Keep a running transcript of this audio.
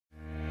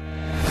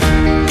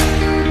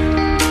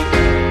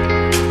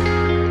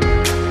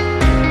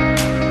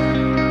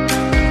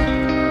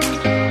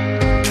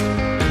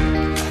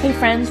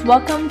friends,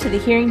 welcome to the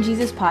Hearing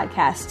Jesus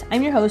podcast.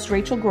 I'm your host,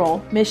 Rachel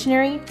Grohl,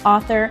 missionary,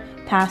 author,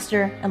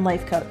 pastor, and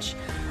life coach.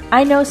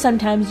 I know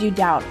sometimes you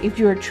doubt if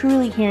you are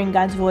truly hearing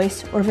God's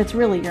voice or if it's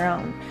really your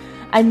own.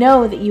 I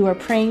know that you are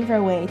praying for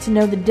a way to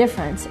know the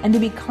difference and to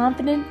be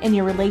confident in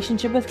your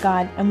relationship with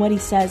God and what He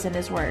says in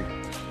His Word.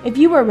 If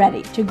you are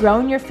ready to grow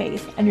in your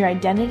faith and your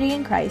identity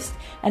in Christ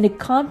and to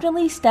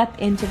confidently step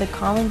into the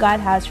calling God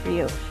has for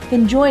you,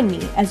 then join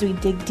me as we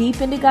dig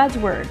deep into God's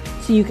Word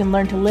so you can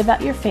learn to live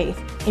out your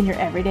faith in your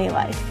everyday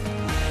life.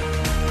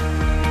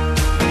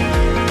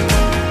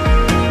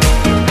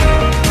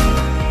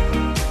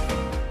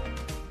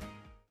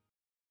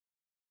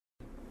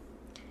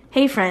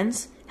 Hey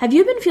friends, have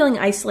you been feeling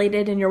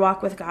isolated in your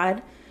walk with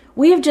God?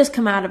 We have just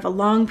come out of a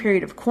long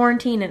period of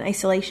quarantine and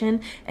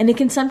isolation, and it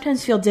can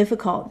sometimes feel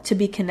difficult to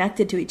be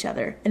connected to each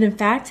other. And in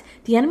fact,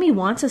 the enemy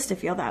wants us to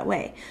feel that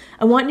way.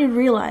 I want you to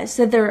realize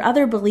that there are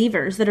other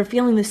believers that are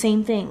feeling the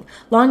same thing,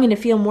 longing to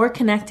feel more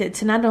connected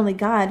to not only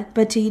God,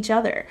 but to each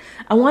other.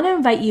 I want to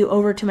invite you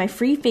over to my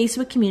free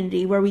Facebook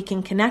community where we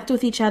can connect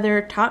with each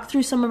other, talk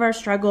through some of our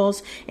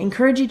struggles,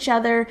 encourage each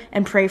other,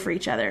 and pray for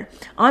each other.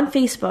 On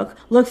Facebook,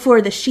 look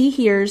for the She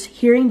Hears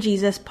Hearing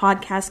Jesus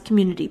podcast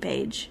community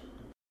page.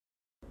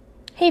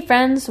 Hey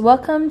friends,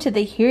 welcome to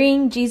the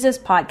Hearing Jesus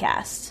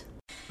podcast.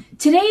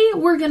 Today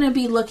we're going to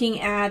be looking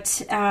at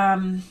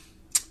something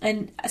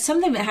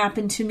that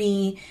happened to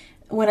me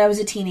when I was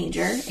a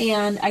teenager,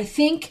 and I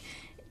think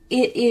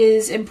it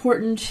is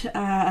important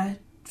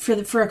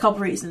for a couple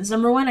reasons.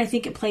 Number one, I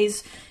think it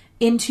plays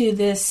into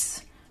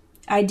this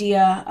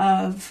idea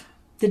of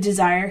the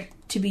desire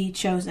to be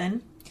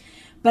chosen,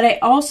 but I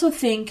also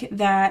think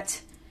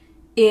that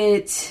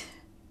it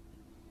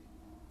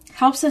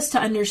helps us to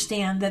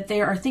understand that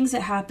there are things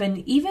that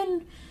happen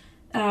even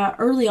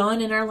early on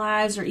in our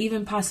lives or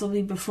even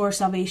possibly before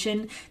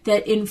salvation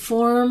that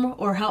inform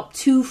or help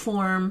to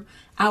form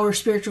our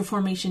spiritual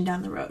formation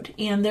down the road.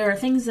 And there are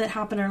things that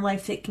happen in our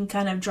life that can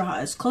kind of draw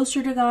us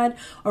closer to God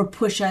or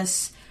push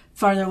us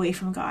farther away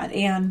from God.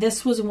 And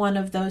this was one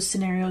of those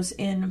scenarios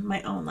in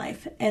my own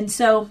life. And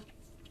so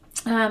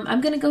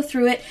I'm going to go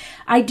through it.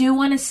 I do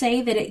want to say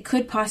that it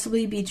could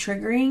possibly be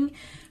triggering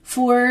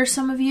for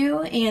some of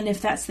you, and if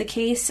that's the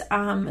case,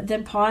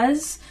 then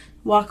pause,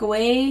 walk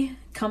away,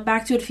 come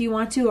back to it if you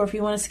want to, or if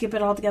you want to skip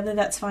it altogether,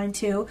 that's fine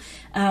too.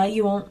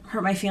 You won't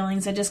hurt my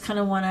feelings. I just kind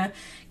of want to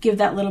give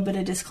that little bit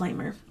of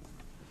disclaimer.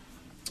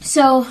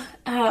 So,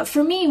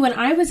 for me, when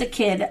I was a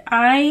kid,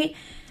 I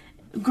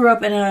grew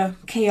up in a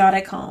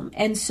chaotic home,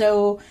 and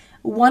so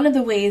one of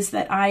the ways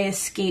that I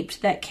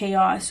escaped that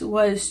chaos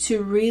was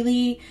to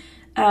really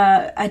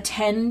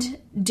attend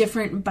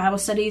different Bible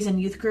studies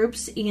and youth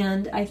groups.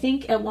 And I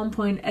think at one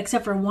point,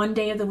 except for one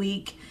day of the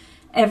week,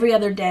 every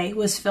other day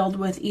was filled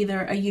with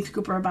either a youth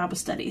group or a Bible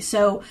study.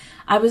 So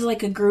I was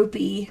like a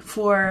groupie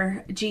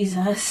for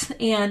Jesus,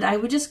 and I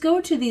would just go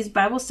to these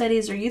Bible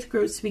studies or youth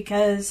groups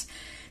because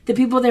the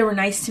people there were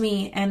nice to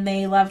me and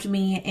they loved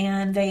me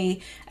and they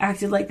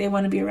acted like they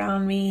want to be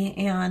around me,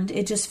 and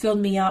it just filled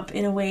me up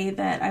in a way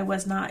that I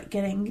was not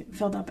getting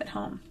filled up at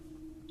home.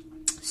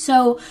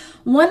 So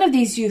one of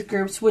these youth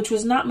groups, which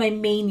was not my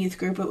main youth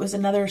group, it was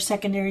another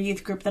secondary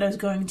youth group that I was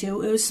going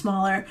to. It was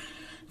smaller.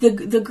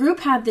 The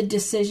group had the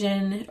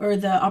decision or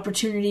the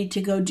opportunity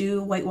to go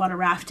do whitewater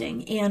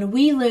rafting. And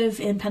we live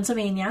in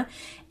Pennsylvania,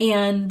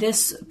 and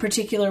this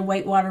particular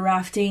whitewater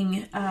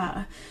rafting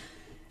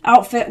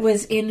outfit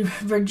was in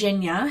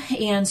Virginia.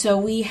 And so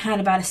we had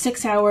about a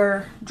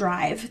 6-hour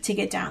drive to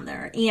get down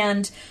there.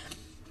 And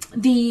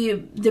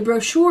the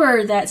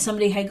brochure that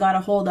somebody had got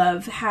a hold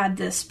of had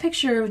this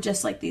picture of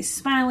just like these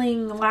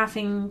smiling,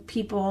 laughing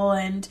people,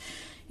 and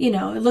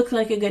it looked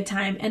like a good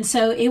time. And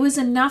so it was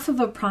enough of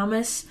a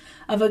promise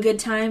of a good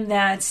time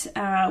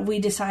that we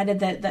decided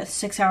that that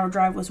 6-hour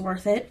drive was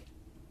worth it.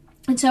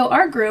 And so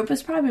our group,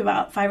 was probably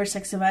about 5 or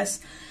 6 of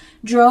us,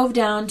 drove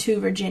down to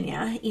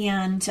Virginia,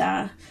 and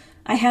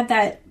I had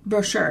that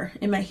brochure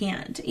in my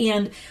hand.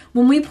 And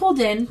when we pulled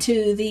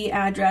into the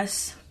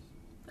address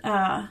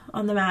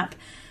on the map,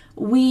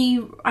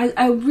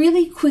 I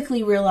really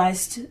quickly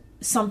realized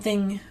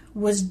something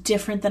was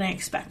different than I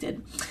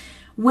expected.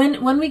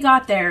 When we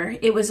got there,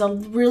 it was a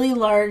really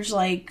large,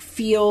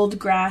 field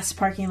grass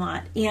parking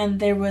lot, and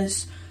there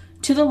was,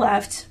 to the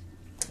left,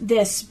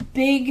 this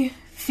big,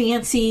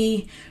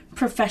 fancy,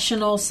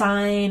 professional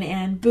sign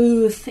and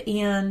booth,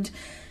 and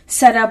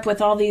set up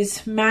with all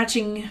these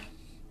matching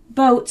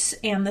boats,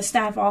 and the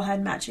staff all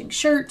had matching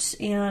shirts,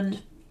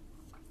 and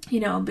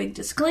big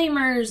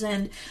disclaimers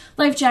and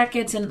life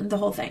jackets and the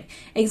whole thing.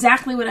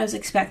 Exactly what I was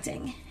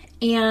expecting.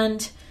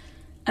 And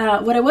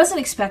what I wasn't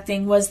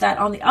expecting was that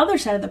on the other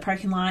side of the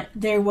parking lot,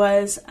 there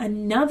was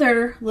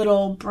another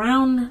little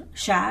brown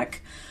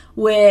shack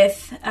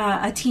with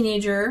a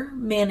teenager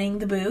manning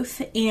the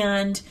booth,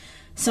 and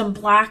some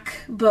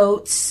black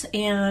boats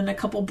and a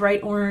couple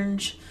bright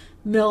orange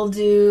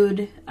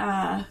mildewed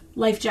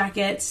life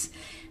jackets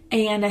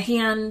and a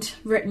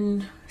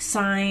handwritten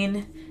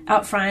sign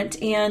out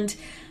front. And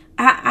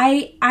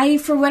I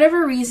for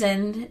whatever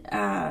reason,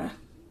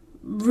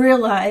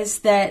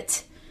 realized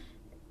that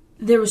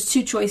there was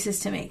two choices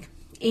to make.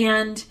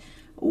 And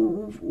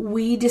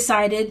we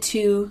decided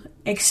to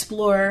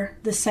explore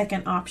the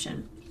second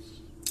option.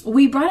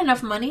 We brought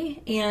enough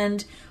money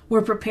and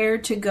were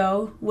prepared to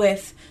go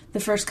with the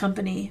first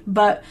company,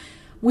 but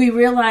we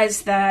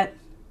realized that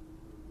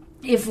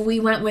if we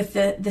went with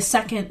the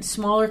second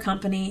smaller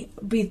company,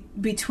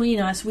 between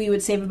us, we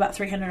would save about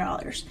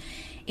 $300.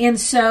 And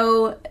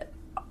so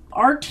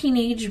our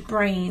teenage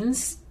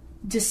brains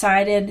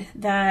decided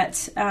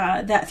that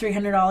that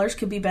 $300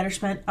 could be better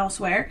spent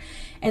elsewhere.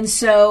 And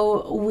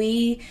so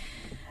we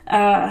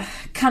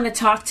kind of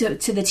talked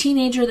to the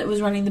teenager that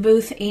was running the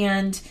booth,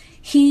 and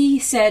he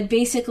said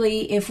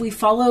basically if we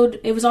followed,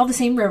 it was all the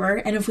same river,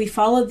 and if we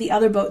followed the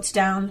other boats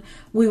down,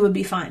 we would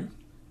be fine.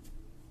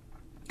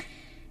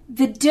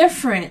 The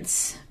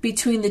difference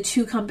between the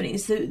two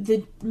companies,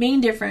 the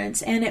main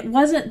difference, and it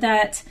wasn't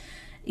that,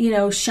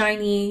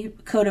 shiny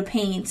coat of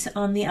paint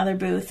on the other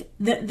booth.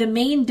 The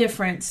main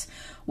difference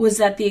was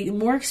that the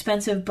more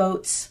expensive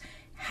boats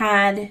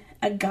had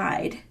a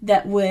guide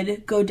that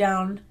would go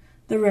down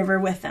the river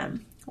with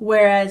them,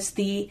 whereas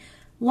the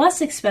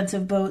less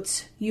expensive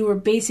boats, you were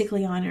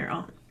basically on your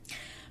own.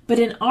 But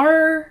in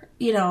our,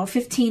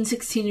 15,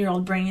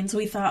 16-year-old brains,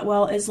 we thought,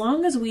 well, as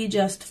long as we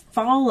just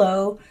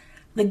follow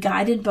the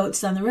guided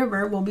boats down the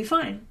river, we'll be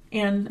fine.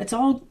 And it's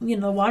all,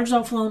 the water's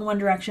all flowing one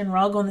direction. We're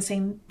all going the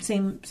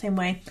same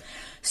way.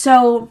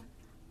 So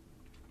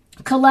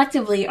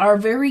collectively, our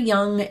very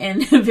young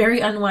and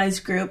very unwise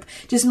group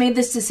just made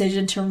this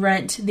decision to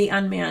rent the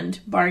unmanned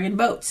bargain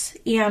boats.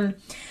 And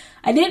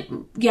I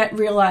didn't yet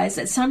realize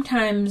that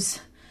sometimes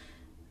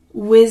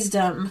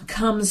wisdom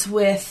comes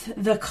with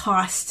the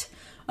cost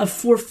of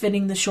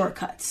forfeiting the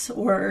shortcuts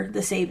or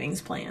the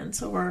savings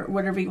plans or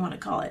whatever you want to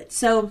call it.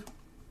 So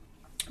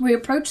we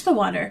approached the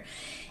water,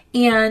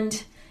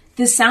 and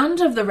the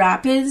sound of the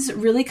rapids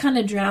really kind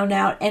of drowned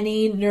out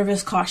any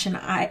nervous caution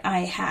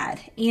I had.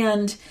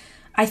 And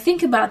I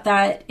think about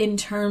that in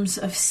terms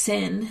of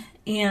sin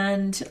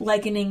and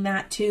likening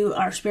that to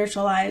our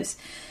spiritual lives.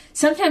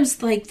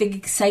 Sometimes like the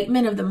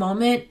excitement of the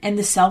moment and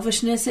the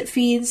selfishness it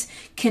feeds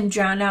can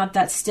drown out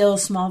that still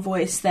small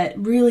voice that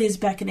really is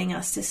beckoning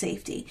us to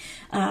safety.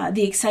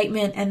 The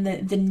excitement and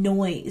the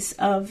noise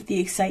of the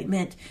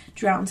excitement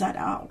drowns that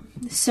out.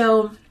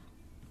 So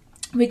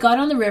we got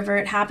on the river.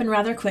 It happened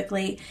rather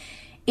quickly.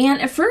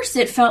 And at first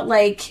it felt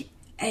like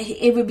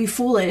it would be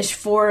foolish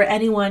for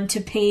anyone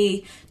to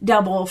pay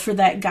double for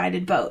that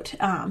guided boat.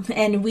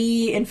 And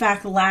we, in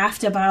fact,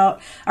 laughed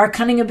about our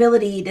cunning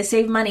ability to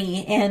save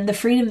money and the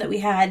freedom that we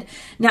had,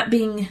 not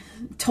being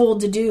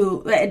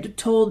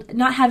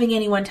not having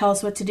anyone tell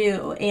us what to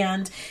do.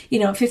 And,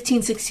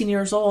 15, 16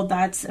 years old,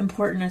 that's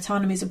important.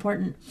 Autonomy is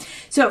important.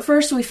 So at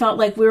first we felt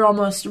like we were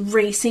almost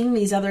racing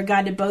these other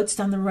guided boats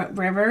down the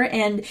river.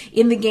 And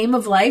in the game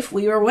of life,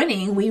 we were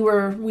winning. We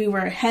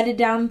were headed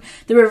down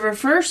the river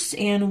first,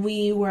 and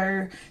we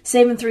were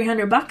saving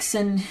 $300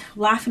 and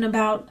laughing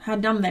about how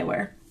dumb they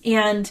were.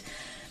 And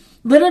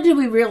little did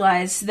we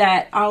realize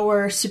that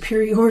our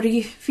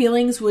superiority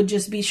feelings would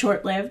just be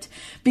short-lived,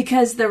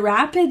 because the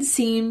rapids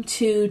seemed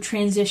to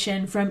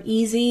transition from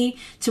easy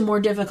to more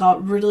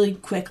difficult really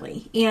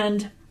quickly.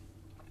 And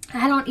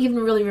I don't even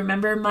really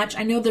remember much.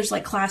 I know there's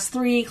like class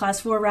 3, class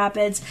 4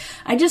 rapids.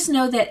 I just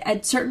know that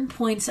at certain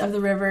points of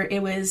the river,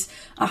 it was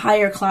a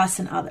higher class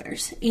than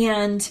others.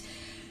 And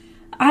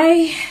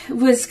I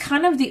was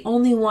kind of the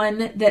only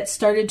one that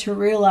started to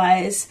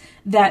realize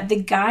that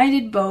the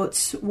guided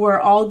boats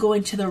were all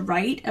going to the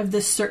right of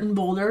this certain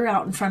boulder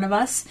out in front of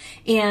us,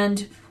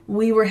 and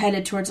we were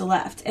headed towards the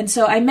left. And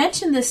so I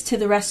mentioned this to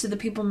the rest of the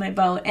people in my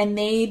boat, and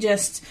they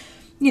just,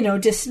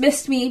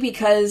 dismissed me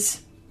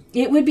because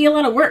it would be a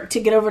lot of work to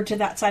get over to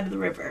that side of the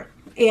river.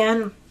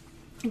 And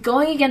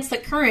going against the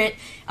current,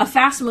 a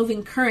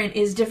fast-moving current,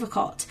 is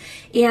difficult.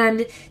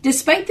 And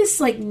despite this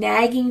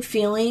nagging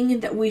feeling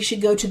that we should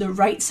go to the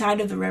right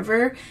side of the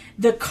river,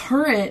 the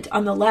current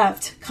on the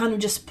left kind of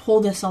just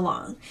pulled us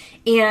along.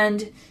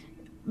 And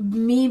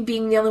me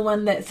being the only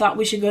one that thought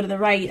we should go to the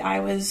right, I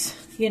was,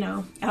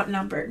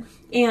 outnumbered.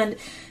 And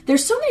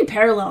there's so many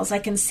parallels I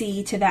can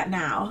see to that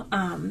now.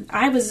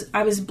 I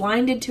was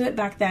blinded to it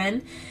back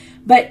then,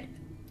 but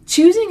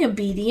choosing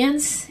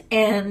obedience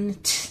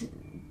and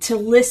to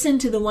listen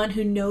to the one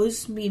who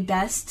knows me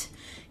best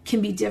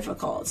can be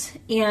difficult.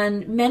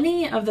 And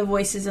many of the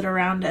voices that are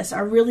around us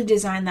are really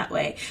designed that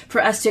way, for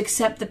us to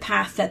accept the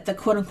path that the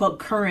quote-unquote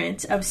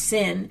current of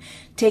sin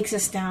takes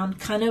us down,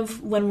 kind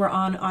of when we're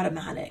on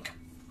automatic.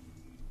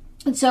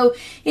 And so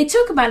it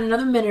took about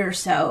another minute or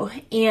so,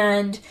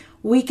 and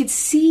we could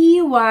see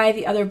why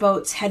the other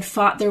boats had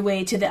fought their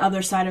way to the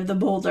other side of the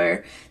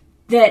boulder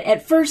that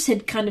at first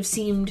had kind of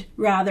seemed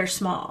rather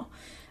small.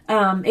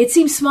 It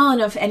seemed small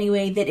enough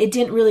anyway that it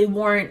didn't really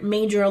warrant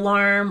major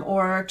alarm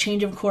or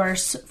change of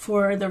course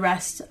for the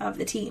rest of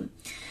the team.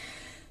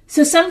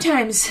 So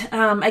sometimes,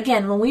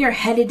 again, when we are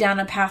headed down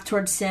a path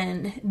towards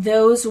sin,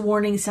 those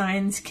warning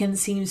signs can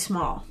seem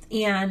small,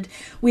 and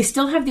we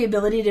still have the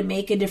ability to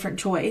make a different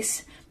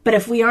choice. But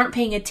if we aren't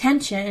paying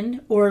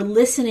attention or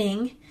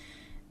listening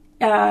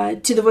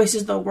to the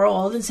voices of the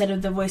world instead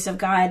of the voice of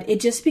God, it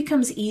just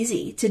becomes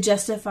easy to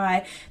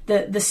justify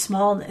the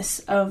smallness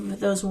of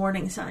those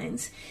warning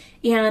signs.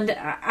 And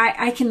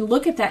I can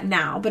look at that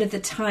now, but at the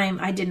time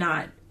I did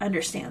not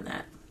understand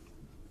that.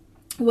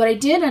 What I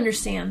did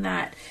understand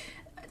that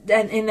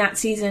in that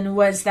season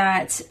was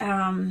that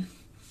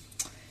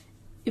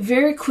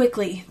very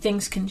quickly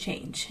things can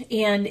change.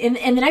 And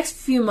in the next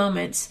few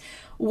moments,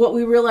 what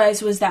we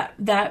realized was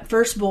that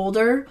first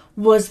boulder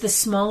was the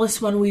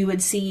smallest one we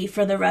would see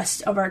for the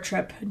rest of our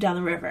trip down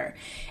the river.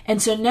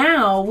 And so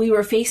now we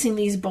were facing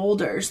these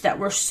boulders that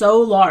were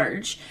so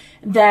large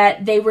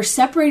that they were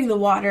separating the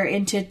water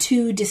into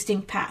two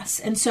distinct paths.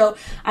 And so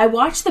I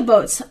watched the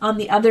boats on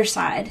the other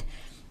side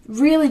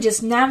really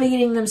just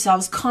navigating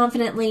themselves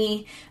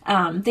confidently.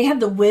 They had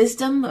the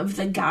wisdom of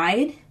the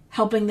guide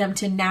helping them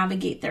to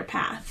navigate their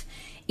path.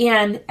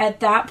 And at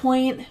that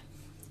point,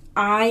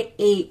 I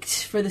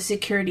ached for the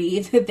security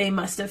that they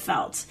must have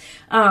felt.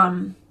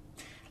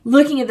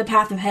 Looking at the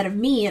path ahead of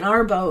me in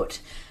our boat,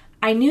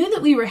 I knew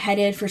that we were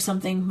headed for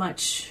something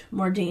much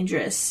more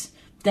dangerous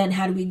than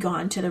had we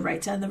gone to the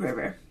right side of the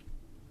river.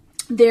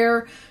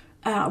 There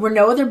were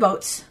no other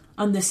boats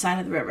on this side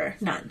of the river,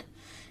 none.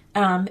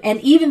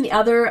 And even the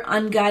other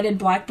unguided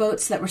black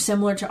boats that were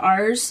similar to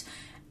ours,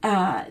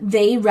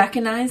 they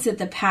recognized that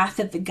the path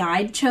that the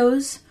guide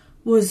chose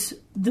was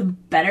the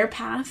better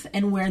path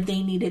and where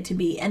they needed to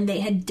be. And they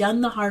had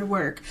done the hard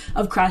work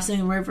of crossing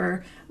the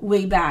river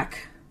way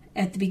back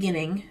at the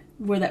beginning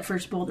where that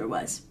first boulder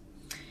was.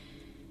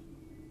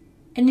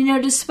 And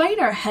despite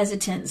our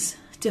hesitance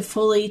to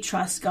fully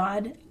trust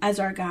God as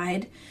our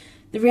guide,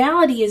 the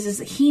reality is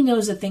that He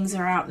knows the things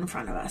that are out in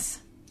front of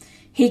us.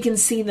 He can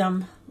see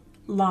them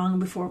long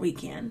before we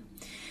can.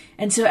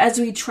 And so as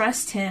we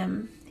trust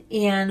Him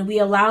and we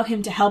allow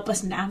Him to help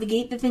us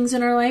navigate the things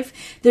in our life,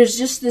 there's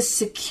just this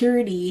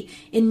security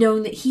in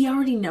knowing that He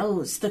already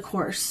knows the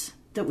course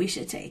that we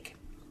should take.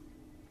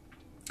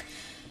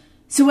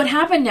 So what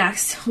happened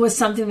next was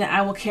something that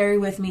I will carry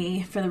with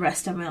me for the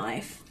rest of my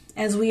life.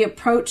 As we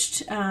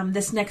approached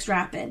this next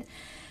rapid,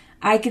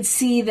 I could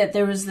see that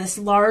there was this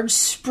large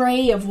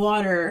spray of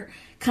water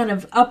kind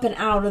of up and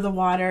out of the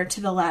water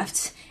to the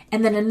left,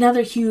 and then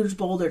another huge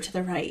boulder to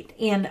the right.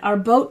 And our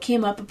boat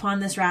came up upon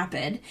this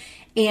rapid,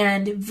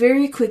 and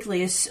very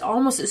quickly,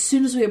 almost as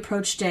soon as we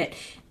approached it,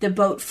 the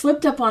boat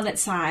flipped up on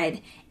its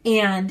side,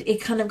 and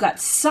it kind of got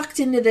sucked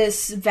into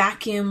this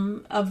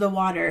vacuum of the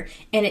water,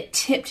 and it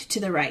tipped to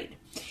the right.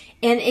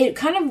 And it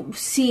kind of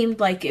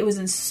seemed like it was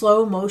in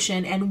slow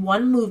motion and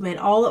one movement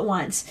all at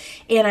once,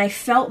 and I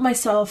felt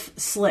myself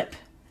slip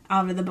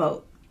out of the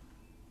boat.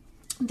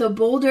 The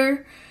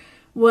boulder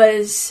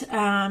was,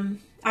 I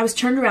was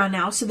turned around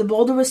now, so the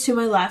boulder was to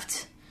my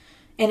left,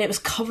 and it was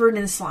covered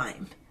in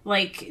slime.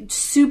 Like,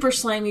 super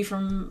slimy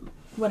from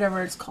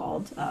whatever it's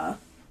called.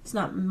 It's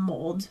not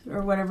mold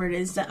or whatever it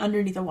is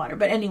underneath the water.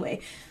 But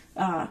anyway,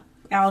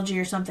 algae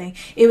or something.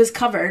 It was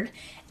covered.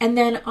 And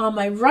then on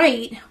my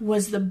right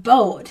was the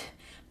boat.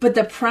 But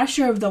the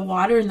pressure of the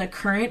water and the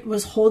current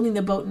was holding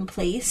the boat in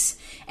place.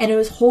 And it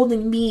was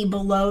holding me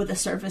below the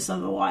surface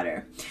of the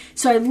water.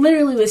 So I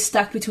literally was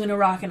stuck between a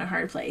rock and a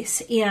hard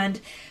place. And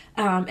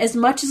as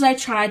much as I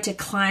tried to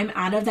climb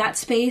out of that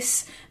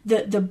space,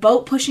 the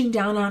boat pushing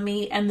down on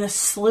me and the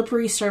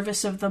slippery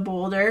surface of the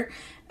boulder,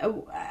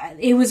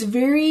 it was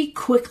very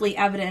quickly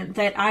evident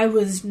that I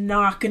was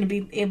not going to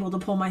be able to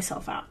pull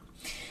myself out.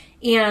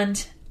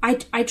 And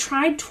I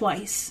tried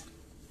twice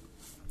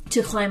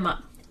to climb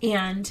up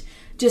and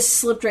just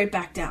slipped right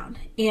back down.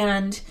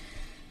 And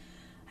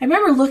I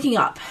remember looking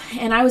up,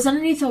 and I was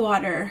underneath the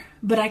water,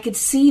 but I could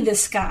see the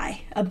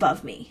sky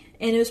above me.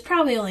 And it was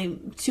probably only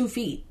 2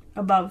 feet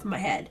above my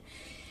head.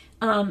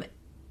 And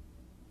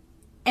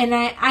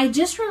I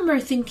just remember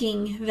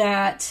thinking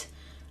that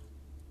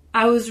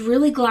I was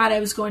really glad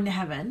I was going to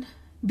heaven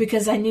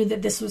because I knew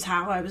that this was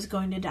how I was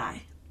going to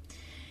die.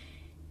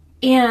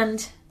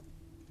 And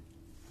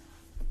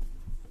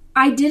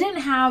I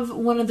didn't have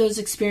one of those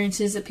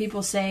experiences that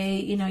people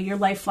say, your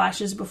life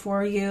flashes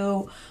before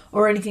you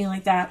or anything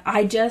like that.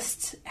 I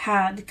just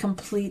had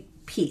complete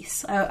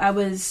peace. I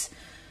was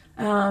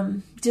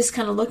just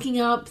kind of looking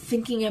up,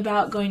 thinking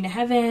about going to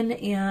heaven,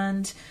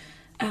 and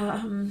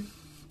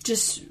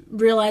just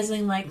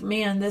realizing like,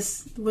 man,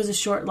 this was a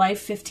short life,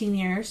 15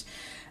 years.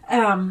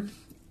 And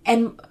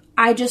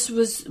I just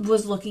was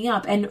looking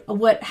up. And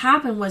what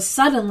happened was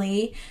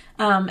suddenly,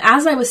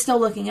 as I was still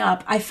looking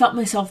up, I felt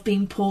myself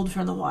being pulled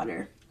from the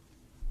water.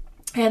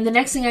 And the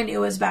next thing I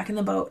knew was back in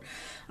the boat.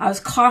 I was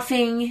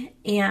coughing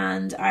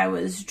and I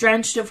was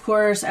drenched, of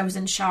course. I was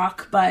in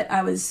shock, but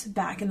I was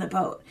back in the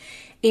boat.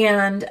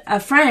 And a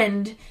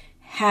friend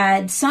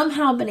had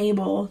somehow been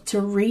able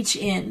to reach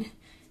in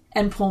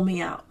and pull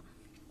me out.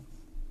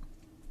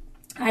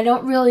 I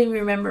don't really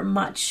remember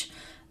much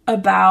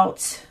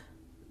about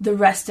the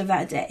rest of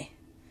that day.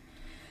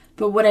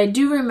 But what I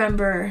do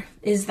remember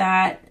is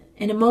that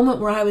in a moment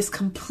where I was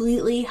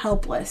completely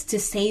helpless to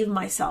save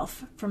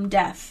myself from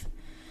death,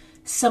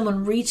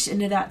 someone reached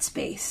into that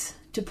space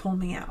to pull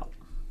me out.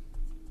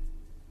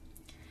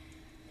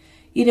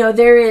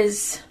 There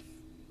is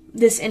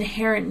this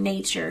inherent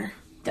nature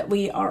that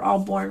we are all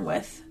born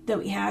with, that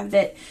we have,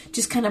 that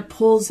just kind of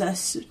pulls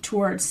us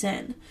towards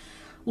sin.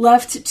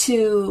 Left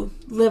to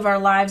live our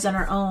lives on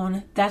our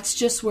own, that's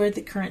just where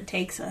the current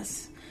takes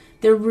us.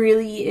 There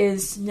really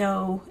is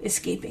no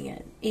escaping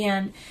it.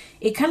 And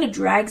it kind of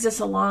drags us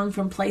along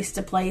from place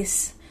to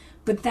place,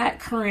 but that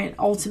current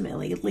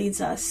ultimately leads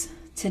us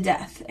to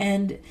death.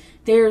 And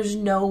there's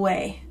no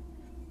way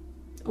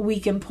we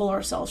can pull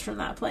ourselves from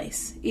that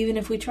place, even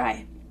if we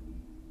try.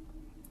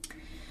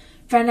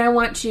 Friend, I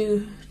want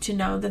you to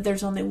know that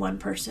there's only one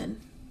person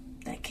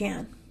that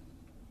can.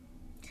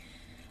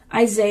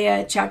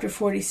 Isaiah chapter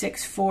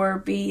 46,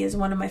 4b is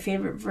one of my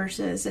favorite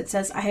verses. It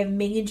says, I have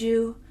made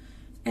you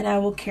and I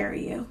will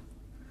carry you.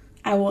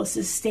 I will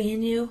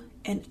sustain you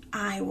and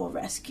I will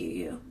rescue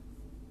you.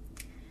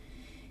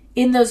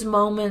 In those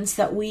moments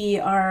that we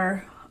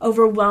are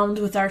overwhelmed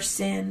with our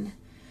sin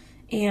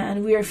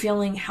and we are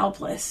feeling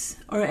helpless,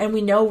 and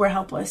we know we're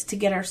helpless to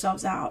get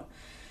ourselves out,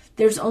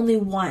 there's only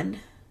one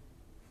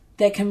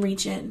that can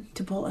reach in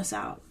to pull us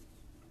out.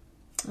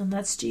 And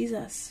that's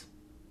Jesus.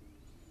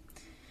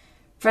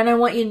 Friend, I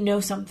want you to know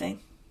something.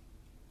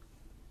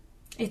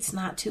 It's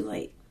not too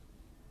late.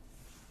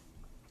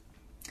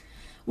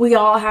 We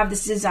all have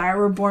this desire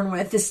we're born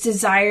with, this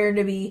desire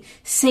to be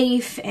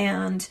safe,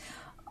 and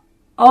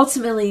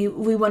ultimately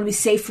we want to be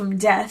safe from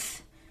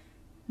death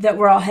that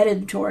we're all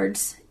headed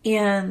towards,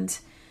 and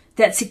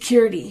that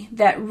security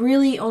that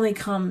really only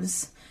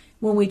comes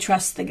when we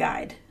trust the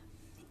guide.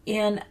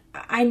 And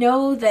I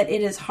know that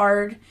it is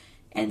hard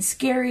and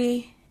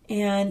scary,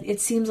 and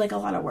it seems like a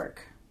lot of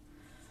work.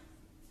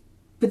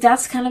 But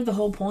that's kind of the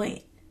whole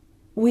point.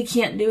 We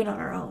can't do it on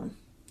our own.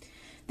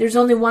 There's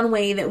only one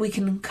way that we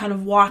can kind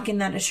of walk in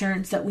that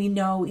assurance that we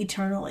know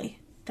eternally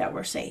that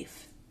we're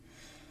safe.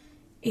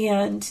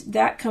 And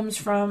that comes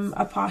from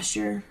a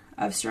posture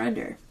of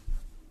surrender.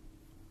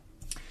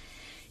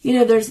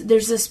 There's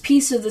this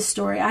piece of the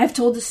story. I've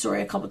told the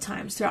story a couple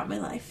times throughout my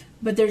life,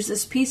 but there's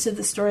this piece of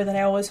the story that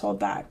I always hold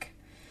back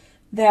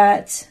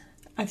that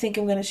I think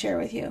I'm going to share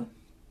with you.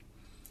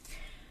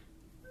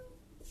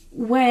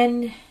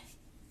 When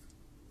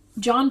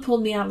John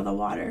pulled me out of the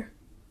water,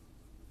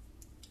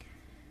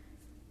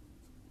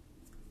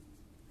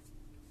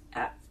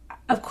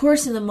 of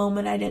course, in the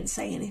moment, I didn't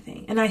say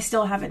anything. And I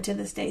still haven't to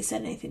this day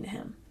said anything to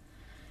him.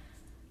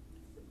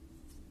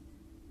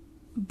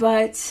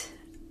 But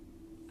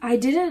I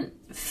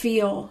didn't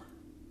feel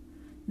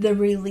the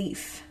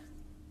relief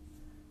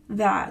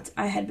that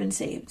I had been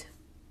saved.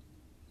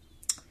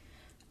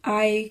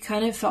 I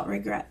kind of felt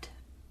regret.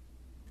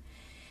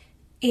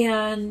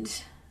 And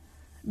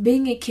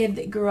being a kid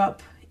that grew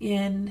up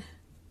in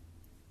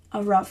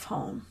a rough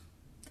home,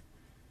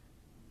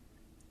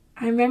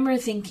 I remember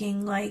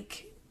thinking,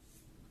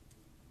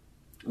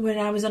 when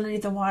I was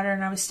underneath the water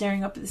and I was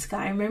staring up at the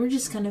sky, I remember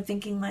just kind of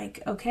thinking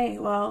okay,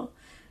 well,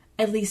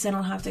 at least I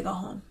don't have to go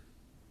home.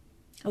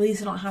 At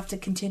least I don't have to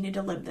continue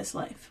to live this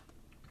life.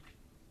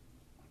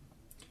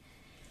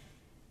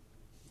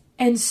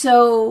 And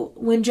so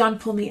when John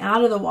pulled me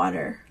out of the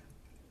water,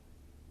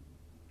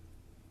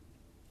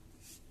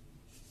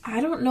 I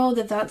don't know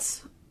that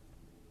that's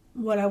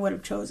what I would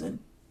have chosen.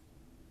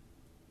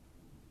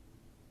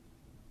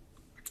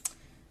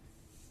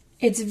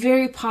 It's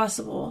very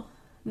possible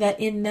that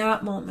in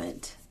that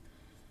moment,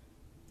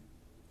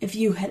 if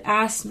you had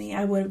asked me,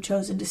 I would have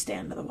chosen to stay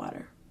under the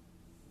water.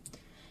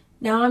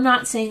 Now, I'm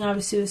not saying I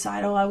was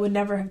suicidal. I would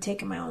never have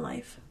taken my own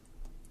life.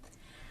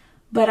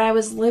 But I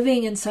was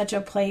living in such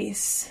a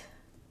place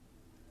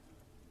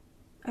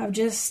of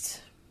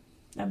just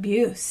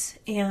abuse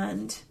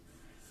and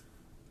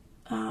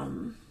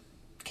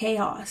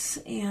chaos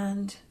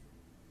and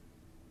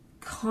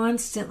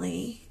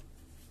constantly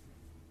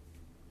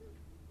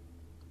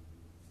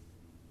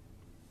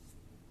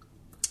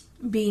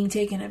being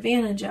taken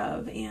advantage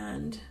of,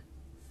 and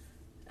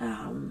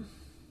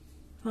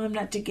well, I'm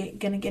not going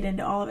to get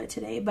into all of it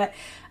today, but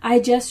I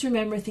just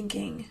remember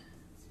thinking,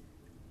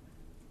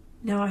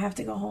 now I have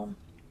to go home.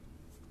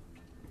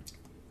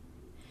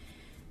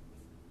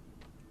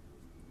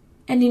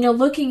 And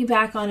looking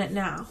back on it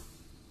now,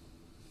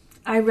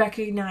 I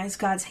recognize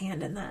God's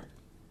hand in that.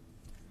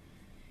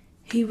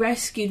 He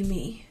rescued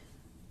me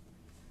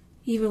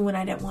even when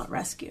I didn't want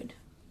rescued.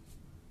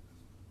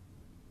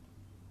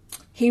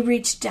 He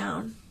reached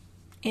down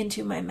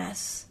into my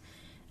mess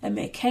and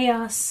my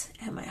chaos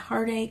and my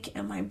heartache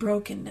and my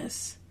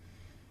brokenness,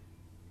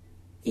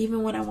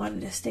 even when I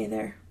wanted to stay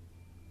there.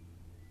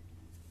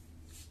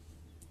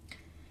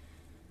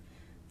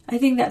 I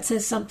think that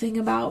says something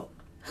about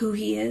who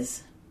He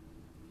is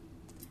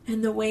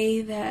and the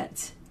way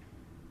that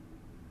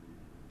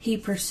He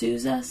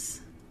pursues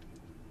us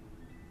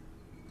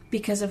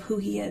because of who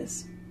He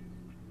is.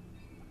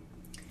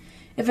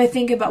 If I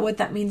think about what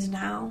that means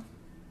now,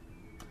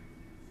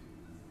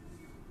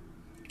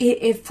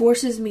 it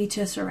forces me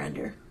to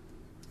surrender.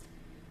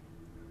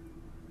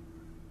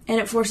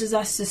 And it forces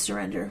us to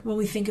surrender when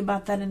we think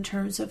about that in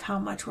terms of how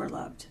much we're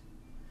loved.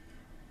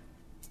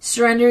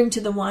 Surrendering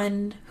to the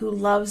one who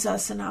loves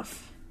us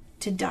enough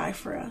to die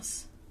for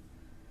us,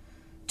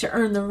 to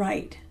earn the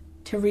right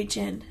to reach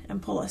in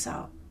and pull us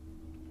out.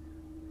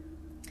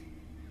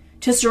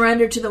 To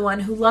surrender to the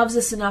one who loves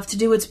us enough to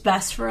do what's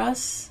best for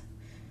us,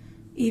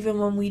 even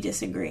when we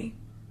disagree.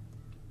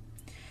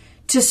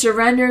 To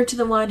surrender to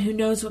the one who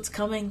knows what's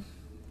coming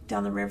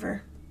down the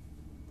river.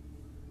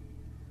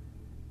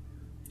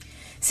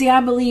 See,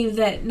 I believe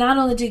that not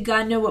only did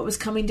God know what was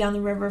coming down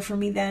the river for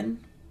me then,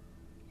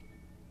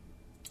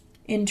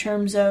 in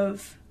terms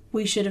of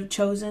we should have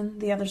chosen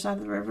the other side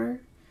of the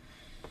river,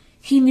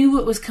 He knew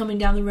what was coming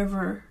down the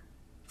river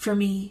for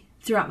me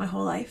throughout my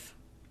whole life.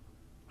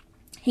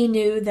 He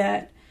knew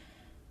that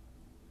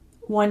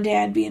one day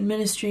I'd be in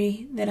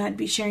ministry, that I'd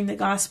be sharing the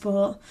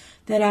gospel,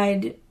 that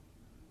I'd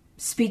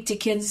speak to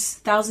kids,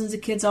 thousands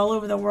of kids all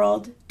over the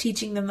world,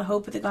 teaching them the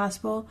hope of the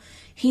gospel.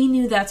 He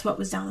knew that's what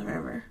was down the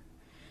river.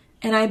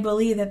 And I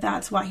believe that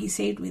that's why He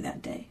saved me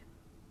that day.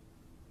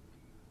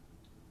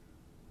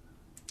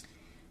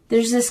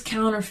 There's this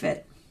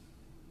counterfeit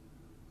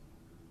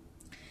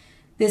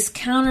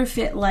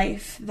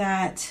life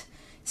that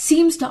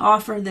seems to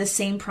offer this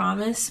same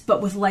promise,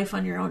 but with life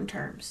on your own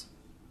terms.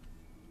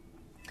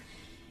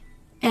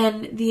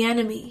 And the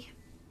enemy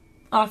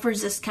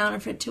offers this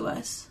counterfeit to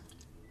us.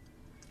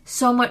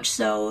 So much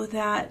so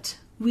that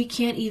we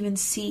can't even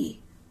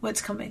see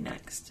what's coming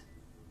next.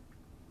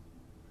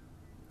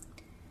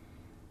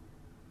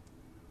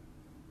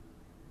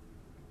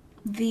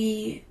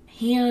 The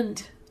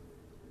hand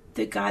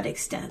that God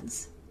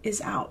extends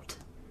is out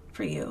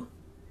for you,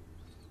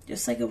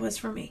 just like it was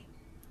for me.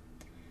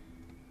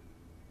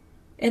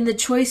 And the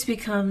choice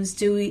becomes,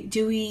 do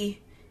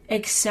we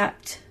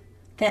accept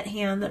that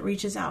hand that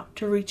reaches out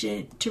to reach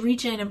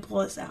in and pull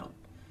us out?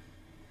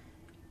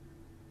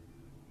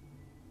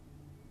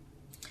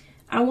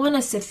 I want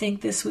us to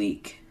think this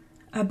week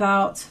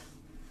about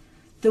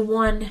the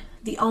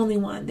only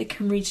one that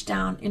can reach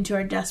down into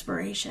our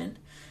desperation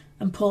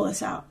and pull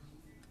us out.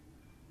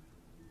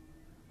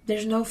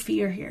 There's no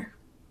fear here.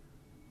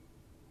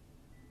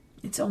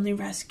 It's only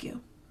rescue.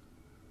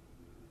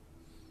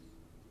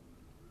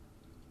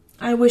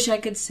 I wish I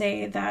could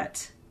say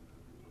that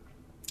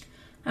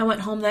I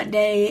went home that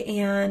day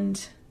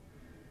and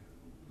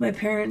my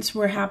parents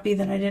were happy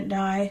that I didn't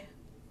die.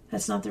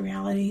 That's not the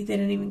reality. They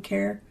didn't even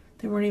care.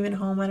 They weren't even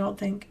home, I don't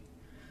think.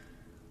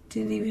 I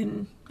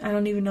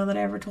don't even know that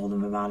I ever told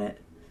them about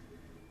it.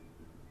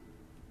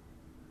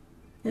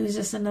 It was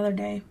just another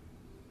day.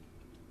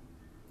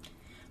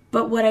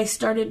 But what I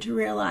started to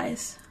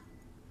realize,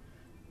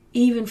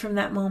 even from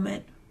that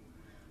moment,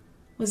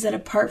 was that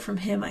apart from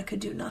Him, I could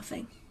do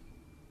nothing.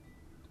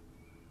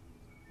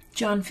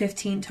 John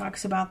 15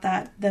 talks about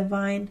that, the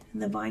vine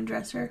and the vine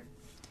dresser.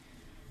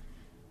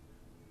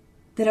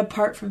 That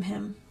apart from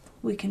Him,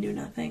 we can do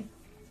nothing.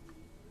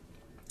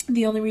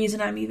 The only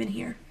reason I'm even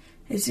here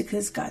is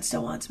because God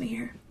still wants me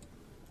here.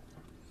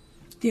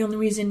 The only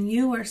reason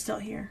you are still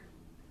here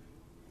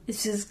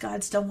is because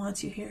God still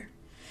wants you here.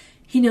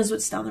 He knows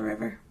what's down the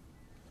river.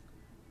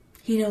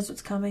 He knows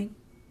what's coming.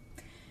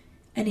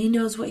 And He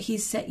knows what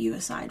He's set you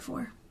aside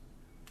for.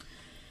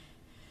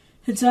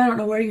 And so I don't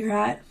know where you're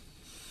at.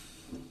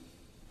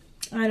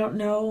 I don't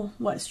know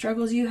what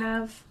struggles you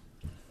have.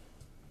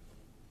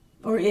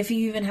 Or if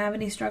you even have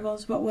any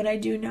struggles. But what I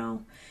do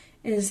know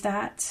is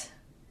that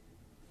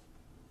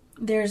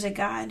there's a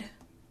God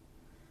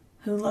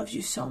who loves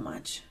you so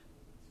much.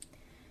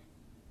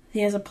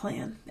 He has a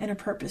plan and a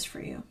purpose for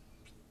you.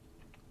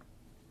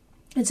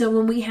 And so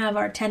when we have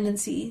our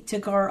tendency to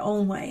go our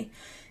own way,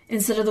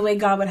 instead of the way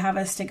God would have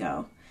us to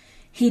go,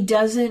 He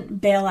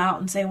doesn't bail out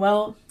and say,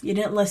 well, you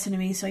didn't listen to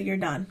me, so you're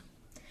done.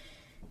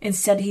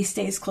 Instead, He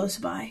stays close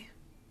by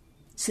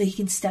so He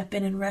can step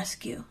in and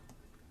rescue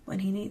when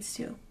He needs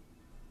to.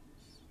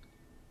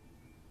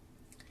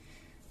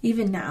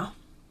 Even now,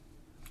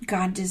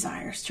 God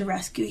desires to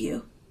rescue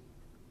you.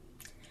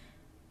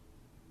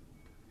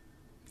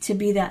 To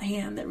be that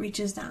hand that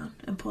reaches down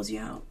and pulls you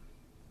out.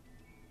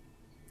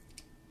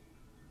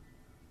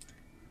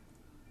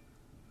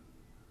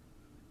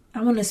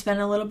 I want to spend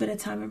a little bit of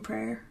time in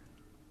prayer.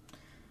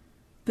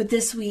 But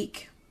this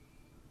week,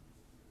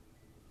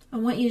 I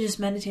want you to just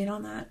meditate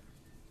on that.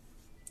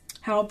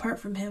 How apart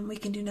from Him, we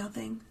can do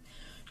nothing.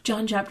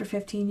 John chapter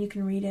 15, you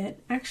can read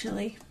it.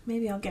 Actually,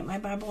 maybe I'll get my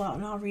Bible out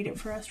and I'll read it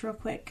for us real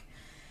quick.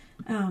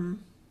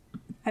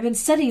 I've been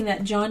studying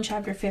that John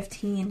chapter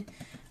 15,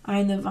 I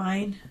am the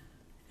vine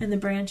and the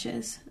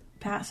branches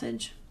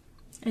passage.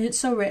 And it's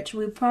so rich.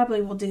 We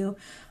probably will do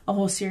a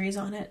whole series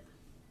on it.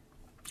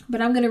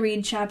 But I'm going to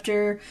read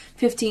chapter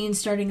 15,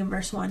 starting in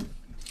verse 1.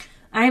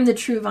 I am the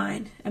true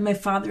vine, and my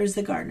Father is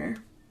the gardener.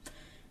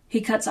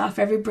 He cuts off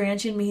every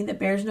branch in me that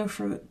bears no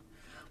fruit,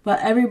 while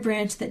every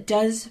branch that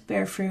does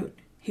bear fruit,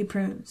 He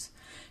prunes,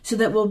 so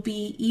that we'll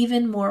be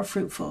even more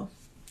fruitful.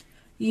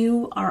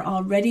 You are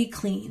already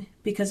clean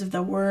because of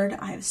the word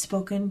I have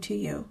spoken to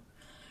you.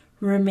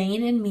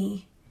 Remain in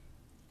me,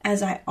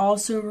 as I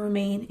also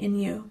remain in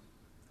you.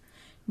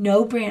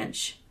 No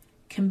branch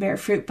can bear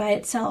fruit by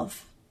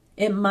itself.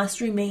 It must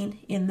remain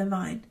in the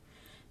vine.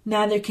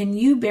 Neither can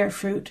you bear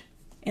fruit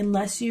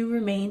unless you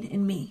remain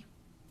in me.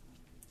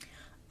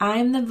 I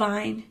am the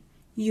vine,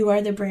 you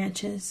are the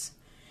branches.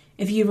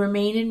 If you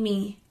remain in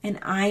me and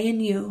I in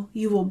you,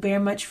 you will bear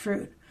much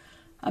fruit.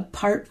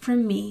 Apart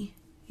from me,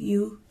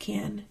 you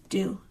can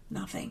do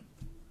nothing.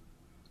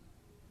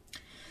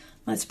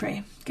 Let's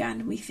pray.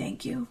 God, we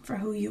thank you for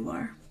who you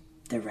are,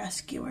 the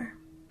rescuer,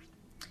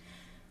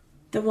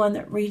 the one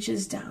that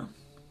reaches down,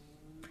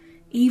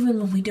 even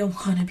when we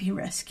don't want to be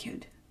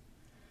rescued,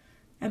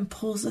 and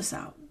pulls us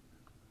out.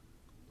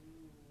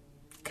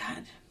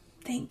 God,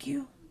 thank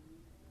you.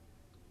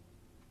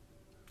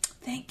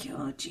 Thank you,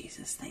 oh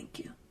Jesus, thank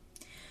you.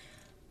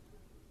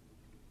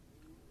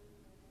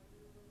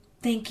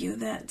 Thank you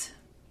that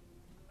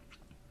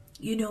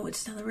you know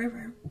what's down the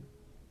river.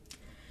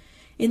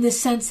 In the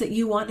sense that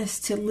you want us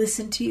to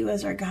listen to you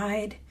as our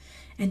guide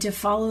and to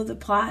follow the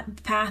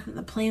path and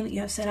the plan that you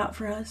have set out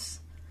for us.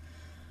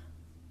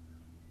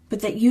 But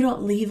that you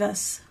don't leave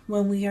us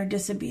when we are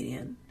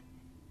disobedient.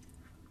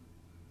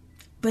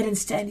 But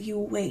instead you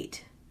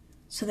wait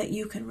so that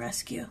you can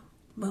rescue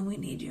when we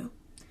need you.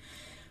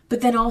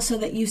 But then also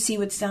that you see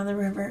what's down the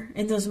river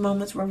in those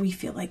moments where we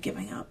feel like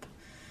giving up.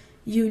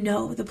 You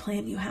know the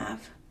plan you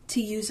have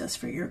to use us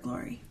for your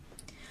glory.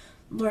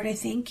 Lord, I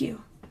thank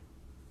you.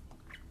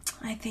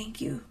 I thank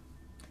you.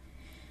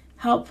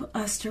 Help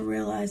us to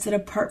realize that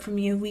apart from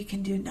you, we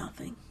can do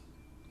nothing.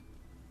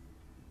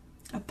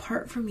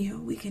 Apart from you,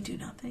 we can do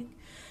nothing.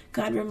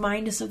 God,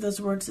 remind us of those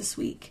words this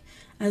week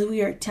as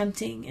we are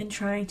attempting and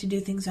trying to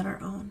do things on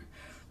our own.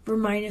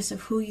 Remind us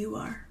of who you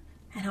are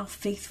and how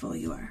faithful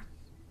you are.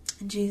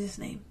 In Jesus'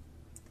 name,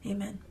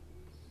 amen.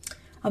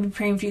 I'll be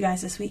praying for you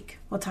guys this week.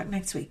 We'll talk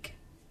next week.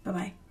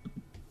 Bye-bye.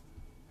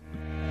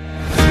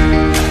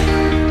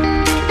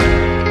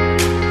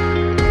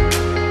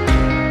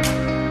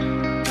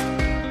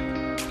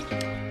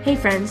 Hey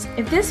friends,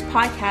 if this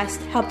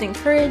podcast helped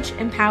encourage,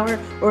 empower,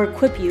 or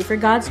equip you for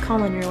God's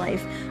call in your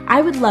life,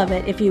 I would love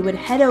it if you would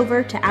head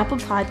over to Apple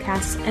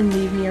Podcasts and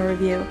leave me a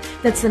review.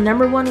 That's the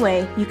 #1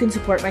 way you can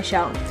support my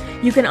show.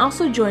 You can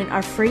also join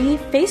our free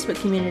Facebook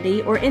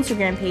community or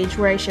Instagram page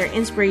where I share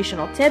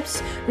inspirational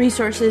tips,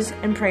 resources,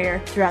 and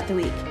prayer throughout the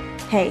week.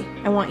 Hey,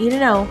 I want you to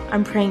know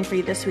I'm praying for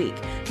you this week.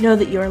 Know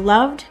that you are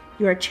loved,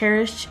 you are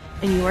cherished,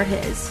 and you are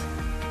His.